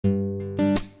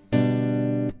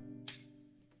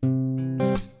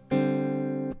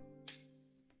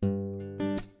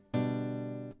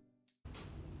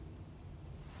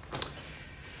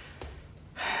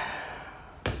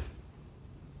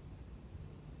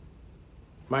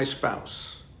my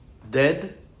spouse,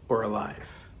 dead or alive?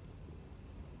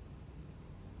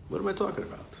 What am I talking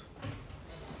about?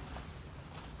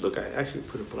 Look, I actually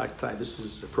put a black tie. This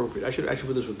is appropriate. I should actually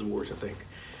put this with divorce, I think.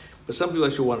 But some people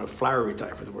actually want a flowery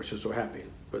tie for divorce. They're so happy.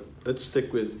 But let's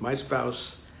stick with my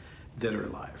spouse, dead or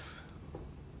alive.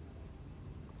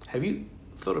 Have you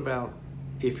thought about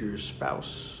if your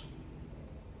spouse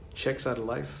checks out of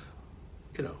life?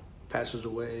 You know, passes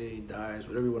away, dies,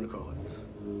 whatever you want to call it.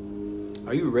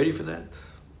 Are you ready for that?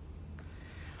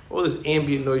 All this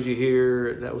ambient noise you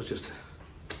hear, that was just...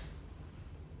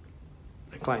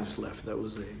 The client just left. That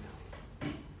was a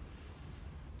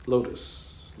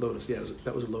Lotus. Lotus, yeah,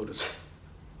 that was a Lotus.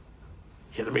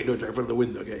 Yeah, to make noise right in front of the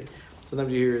window, okay?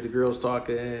 Sometimes you hear the girls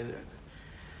talking,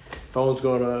 phones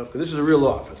going off. 'Cause this is a real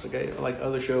office, okay? Like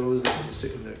other shows, they just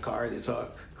sit in the car, they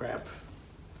talk crap.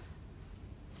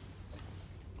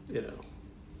 You know.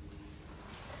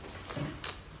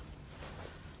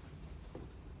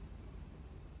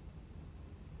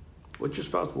 What's your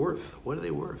spouse worth? What are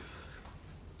they worth?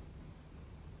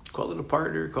 Call it a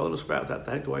partner, call it a spouse. How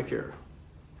the heck do I care?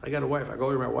 I got a wife. I call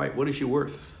her my wife. What is she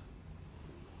worth?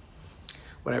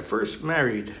 When I first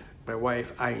married my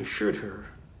wife, I insured her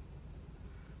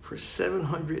for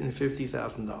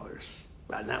 $750,000.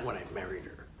 Well, not when I married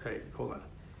her. Hey, hold on.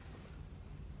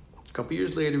 A couple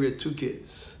years later, we had 2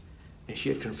 kids. And she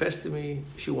had confessed to me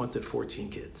she wanted 14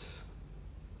 kids.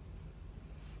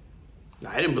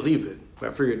 Now, I didn't believe it. But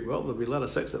I figured, well, there'll be a lot of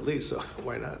sex at least, so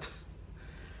why not?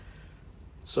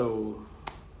 So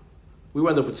we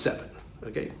wound up with 7,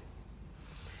 okay?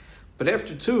 But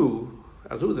after 2,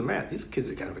 I was doing the math. These kids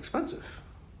are kind of expensive.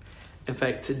 In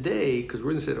fact, today, because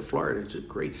we're in the state of Florida, it's a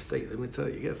great state. Let me tell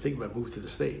you, you got to think about moving to the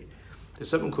state. There's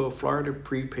something called Florida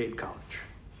Prepaid College.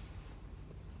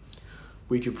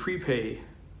 We can prepay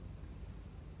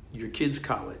your kids'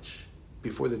 college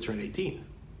before they turn 18.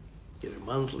 Either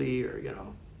monthly or, you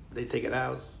know, they take it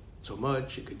out so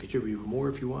much. You could contribute even more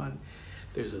if you want.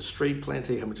 There's a straight plan,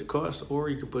 tell you how much it costs, or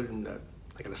you could put it in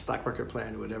like in a stock market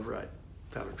plan or whatever. I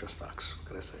don't trust stocks, what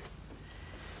can I say?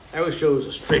 I always chose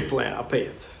a straight plan, I'll pay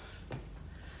it.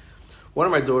 One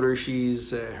of my daughters,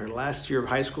 she's her last year of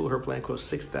high school, her plan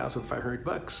cost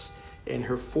 $6,500. And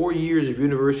her 4 years of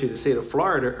university in the state of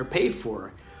Florida are paid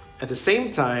for. At the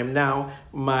same time, now,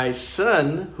 my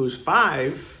son, who's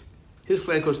 5, his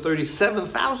plan costs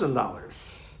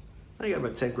 $37,000. I got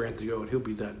about 10 grand to go and he'll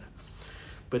be done.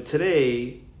 But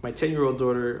today, my 10-year-old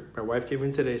daughter, my wife came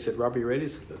in today, said, Robbie, you ready? I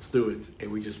said, let's do it.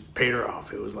 And we just paid her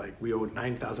off. It was like we owed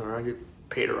 $9,100,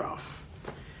 paid her off.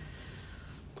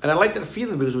 And I like that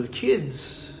feeling because with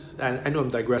kids, I know I'm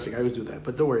digressing, I always do that,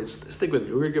 but don't worry, stick with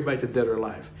me. We're gonna get back to dead or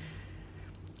alive.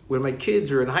 When my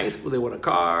kids are in high school, they want a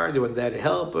car, they want dad to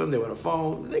help them, they want a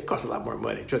phone. They cost a lot more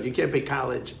money. You can't pay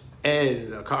college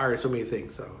and a car and so many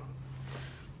things. So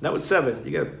now with 7,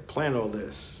 you gotta plan all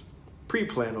this,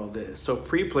 pre-plan all this. So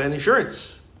pre-plan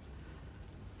insurance.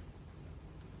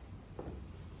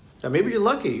 Now maybe you're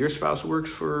lucky, your spouse works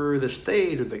for the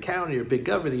state or the county or big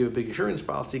government, they give a big insurance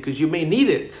policy because you may need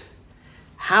it.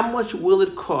 How much will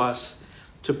it cost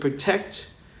to protect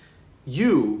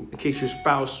you in case your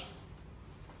spouse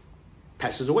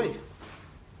passes away?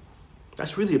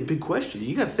 That's really a big question.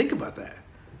 You got to think about that.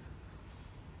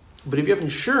 But if you have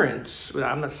insurance, well,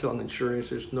 I'm not selling insurance.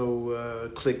 There's no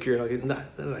click here. Like,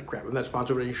 not that crap. I'm not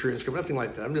sponsored by an insurance company, nothing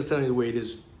like that. I'm just telling you the way it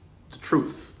is, the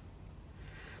truth.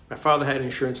 My father had an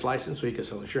insurance license, so he could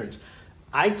sell insurance.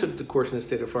 I took the course in the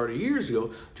state of Florida years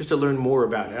ago just to learn more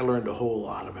about it. I learned a whole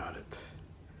lot about it.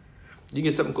 You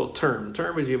get something called term.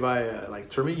 Term is you buy like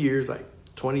term of years, like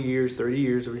 20 years, 30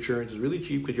 years of insurance. Is really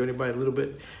cheap because you only buy a little bit,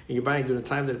 and you're buying during the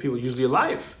time that people are usually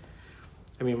alive.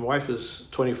 I mean, my wife was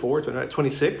 24,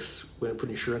 26 when I put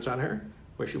insurance on her,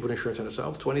 where she put insurance on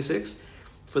herself, 26,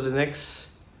 for the next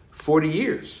 40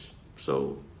 years.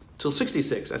 So till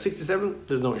 66. At 67,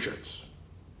 there's no insurance.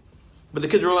 But the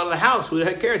kids are all out of the house. Who the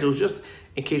heck cares? It was just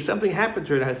in case something happened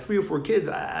to her and I had 3 or 4 kids,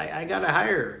 I got to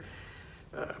hire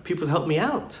people to help me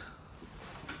out.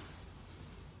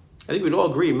 I think we'd all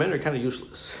agree men are kind of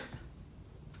useless.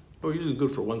 Well, usually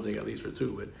good for one thing at least, or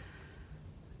 2, but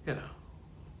you know.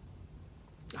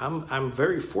 I'm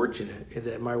very fortunate in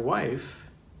that my wife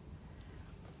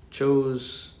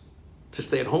chose to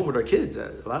stay at home with our kids.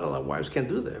 A lot of wives can't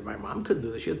do that. My mom couldn't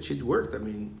do that. She worked. I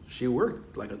mean, she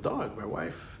worked like a dog. My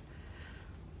wife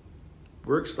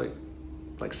works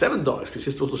like 7 dogs because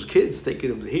she's those kids, taking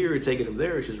them here, taking them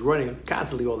there. She's running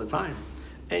constantly all the time.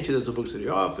 And she does the books to the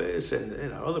office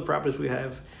and other properties we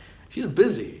have. She's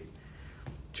busy.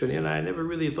 Trini and I never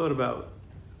really thought about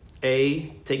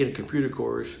taking a computer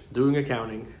course, doing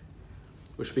accounting,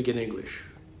 or speaking English.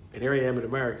 And here I am in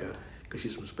America, because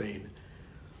she's from Spain.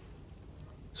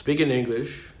 Speaking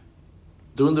English,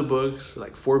 doing the books,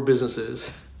 like 4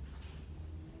 businesses.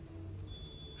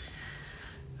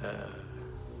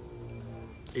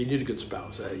 You need a good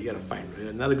spouse. You got to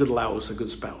find not a good louse, a good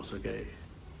spouse, okay?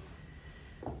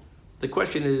 The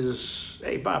question is,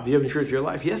 hey, Bob, do you have insurance in your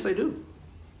life? Yes, I do.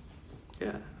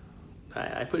 Yeah.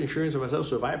 I put insurance on myself,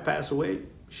 so if I pass away,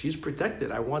 she's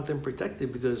protected. I want them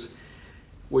protected because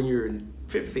when you're in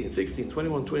 15, 16,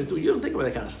 21, 22, you don't think about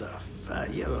that kind of stuff.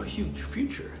 You have a huge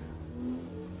future.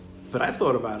 But I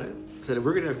thought about it. I said, if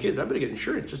we're going to have kids, I better get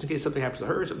insurance just in case something happens to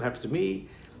her, something happens to me.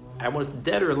 I want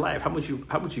dead or alive. How much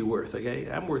you worth? Okay,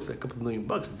 I'm worth a couple $1 million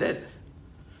dead.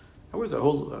 I'm worth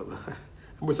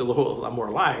a lot more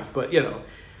alive. But you know,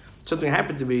 something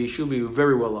happened to me, she'll be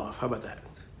very well off. How about that?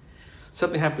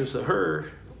 Something happens to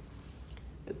her,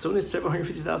 it's only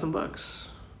 $750,000.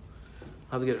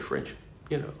 I'll have to get a French,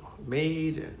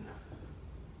 maid, and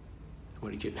what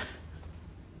are you kidding?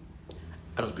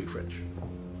 I don't speak French.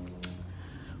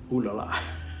 Ooh la la.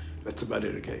 That's about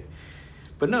it. Okay,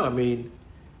 but no, I mean.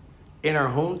 In our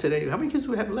home today, how many kids do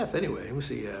we have left anyway? Let me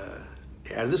see.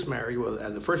 Out of this marriage, out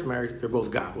of the first marriage, they're both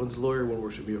gone. One's a lawyer, one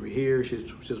works with me over here. She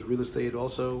does real estate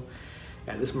also.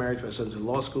 Out of this marriage, my son's in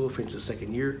law school, finished his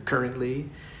 2nd year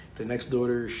currently. The next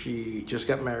daughter, she just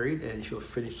got married and she'll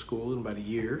finish school in about a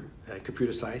year.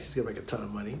 Computer science, she's gonna make a ton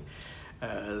of money.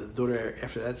 The daughter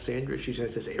after that, Sandra, she's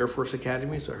at this Air Force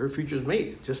Academy, so her future's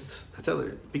made. I tell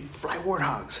her, fly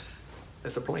Warthogs.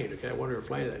 That's a plane, okay? I want her to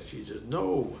fly that. She says,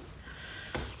 no.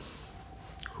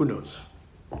 Who knows?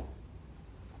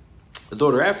 The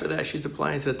daughter after that, she's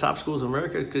applying to the top schools in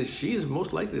America because she is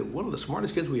most likely one of the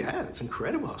smartest kids we have. It's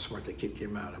incredible how smart that kid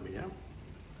came out. I mean,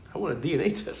 I want a DNA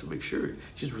test to make sure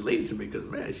she's related to me because,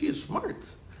 man, she is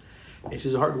smart. And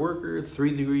she's a hard worker,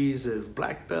 3 degrees of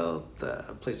black belt,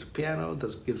 plays piano,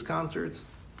 gives concerts.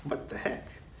 What the heck?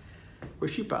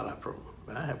 Where's she found out from?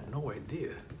 I have no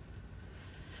idea.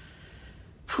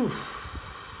 Whew.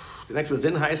 The next one's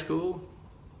in high school.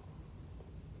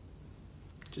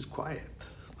 She's quiet,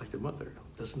 like the mother.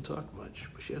 Doesn't talk much,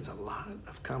 but she has a lot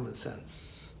of common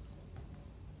sense.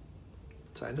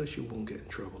 So I know she won't get in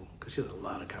trouble because she has a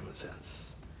lot of common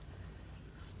sense.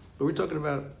 But we're talking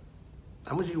about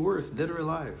how much you're worth, dead or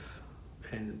alive.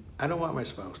 And I don't want my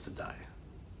spouse to die,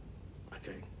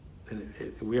 okay? And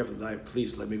if we have to die,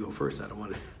 please let me go first. I don't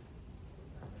want to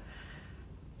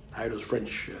hire those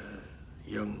French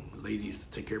young ladies to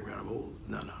take care of me when I'm old.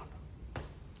 No.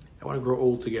 I want to grow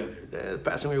old together.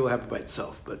 Passing away will happen by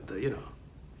itself, but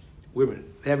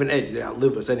women, they have an edge. They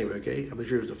outlive us anyway, okay? I'm not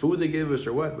sure it's the food they give us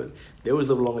or what, but they always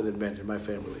live longer than men in my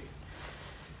family.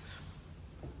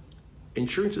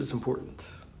 Insurance is important.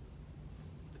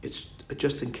 It's a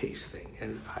just-in-case thing.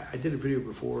 And I did a video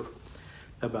before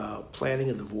about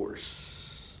planning a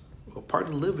divorce. Well, part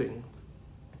of living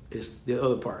is the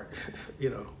other part,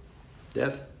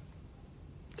 death,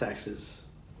 taxes,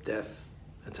 death,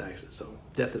 and taxes. So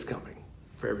death is coming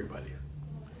for everybody.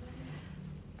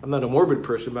 I'm not a morbid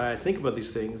person, but I think about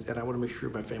these things and I want to make sure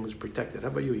my family's protected. How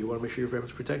about you? You want to make sure your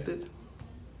family's protected?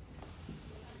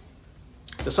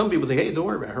 Now, some people think, hey, don't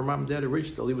worry about it. Her mom and dad are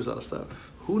rich. They'll leave us a lot of stuff.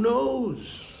 Who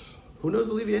knows? Who knows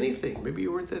they'll leave you anything? Maybe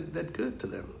you weren't that good to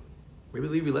them. Maybe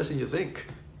they'll leave you less than you think.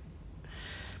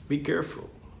 Be careful.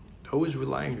 Always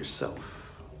rely on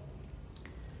yourself.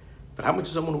 But how much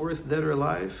is someone worth, dead or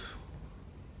alive?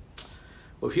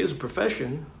 Well, if he has a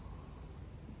profession,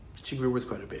 she could be worth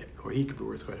quite a bit, or he could be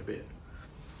worth quite a bit.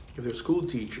 If they're school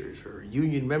teachers or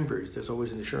union members, there's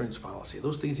always an insurance policy.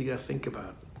 Those things you got to think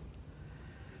about.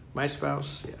 My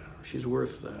spouse, yeah, she's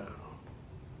worth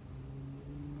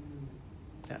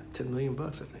 10 million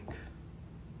bucks, I think.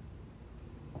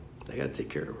 I got to take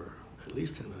care of her, at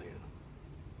least 10 million.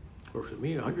 Or for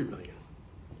me, 100 million,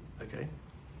 okay?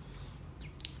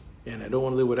 And I don't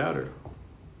want to live without her.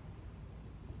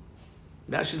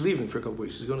 Now she's leaving for a couple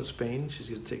weeks. She's going to Spain. She's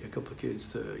going to take a couple of kids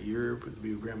to Europe to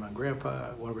be with grandma and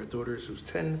grandpa. One of her daughters, who's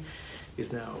 10,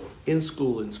 is now in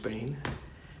school in Spain.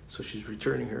 So she's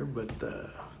returning her, but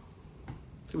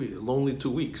it's going to be a lonely 2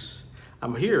 weeks.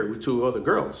 I'm here with 2 other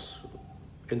girls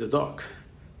and the dog.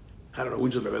 I don't know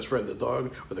which is my best friend, the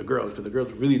dog or the girls, because the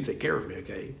girls really take care of me,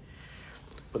 okay?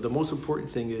 But the most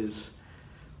important thing is,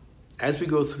 as we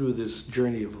go through this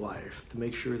journey of life, to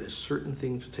make sure that certain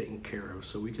things are taken care of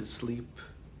so we can sleep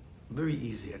very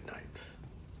easy at night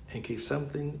in case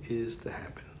something is to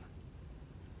happen.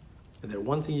 And that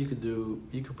one thing you could do,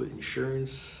 you could put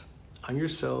insurance on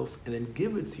yourself and then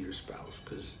give it to your spouse,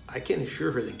 because I can't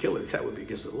insure her then kill her. That would be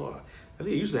against the law. I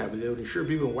think it used to happen. They would insure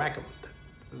people and whack them.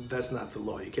 That's not the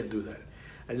law. You can't do that.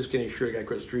 I just can't insure a guy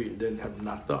across the street and then have him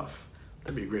knocked off.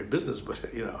 That'd be a great business, but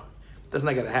That's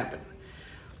not going to happen.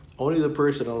 Only the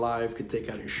person alive can take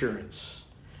out insurance.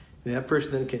 And that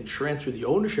person then can transfer the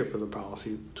ownership of the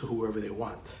policy to whoever they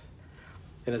want.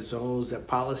 And as long as that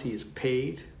policy is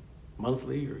paid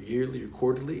monthly or yearly or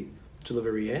quarterly to the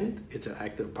very end, it's an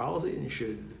active policy, and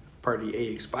should party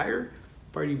A expire,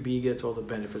 party B gets all the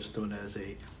benefits known as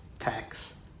a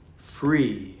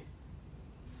tax-free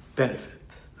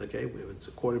benefit. Okay, whether it's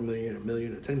 $250,000, $1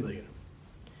 million, or $10 million.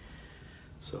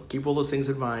 So keep all those things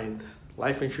in mind.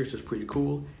 Life insurance is pretty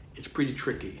cool. It's pretty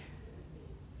tricky.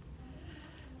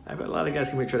 I've had a lot of guys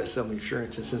come here and try to sell me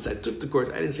insurance, and since I took the course,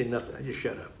 I didn't say nothing. I just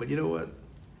shut up. But you know what?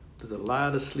 There's a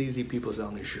lot of sleazy people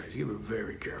selling insurance. You gotta be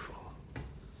very careful.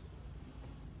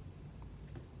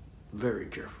 Very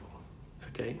careful,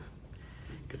 okay?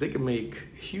 Because they can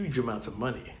make huge amounts of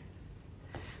money.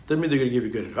 Doesn't mean they're gonna give you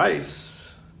good advice.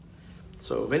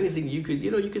 So if anything, you could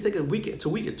take a weekend, 2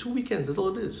 weekends, that's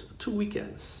all it is. 2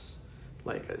 weekends.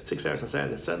 Like 6 hours on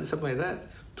Saturday, Sunday, something like that.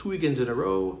 2 weekends in a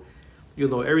row.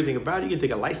 You'll know everything about it. You can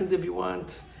take a license if you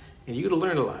want, and you're gonna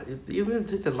learn a lot. You don't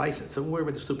take the license, don't worry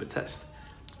about the stupid test.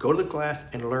 Go to the class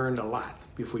and learn a lot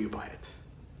before you buy it.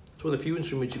 It's one of the few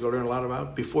instruments you can learn a lot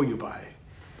about before you buy.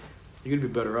 You're gonna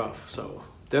be better off. So,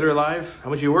 dead or alive, how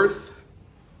much are you worth?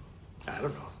 I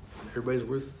don't know. Everybody's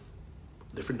worth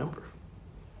a different number.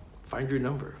 Find your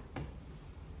number.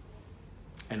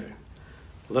 Anyway,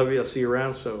 love you. I'll see you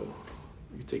around. So,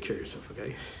 you take care of yourself,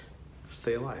 okay?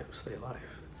 Stay alive. Stay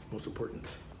alive. It's most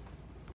important.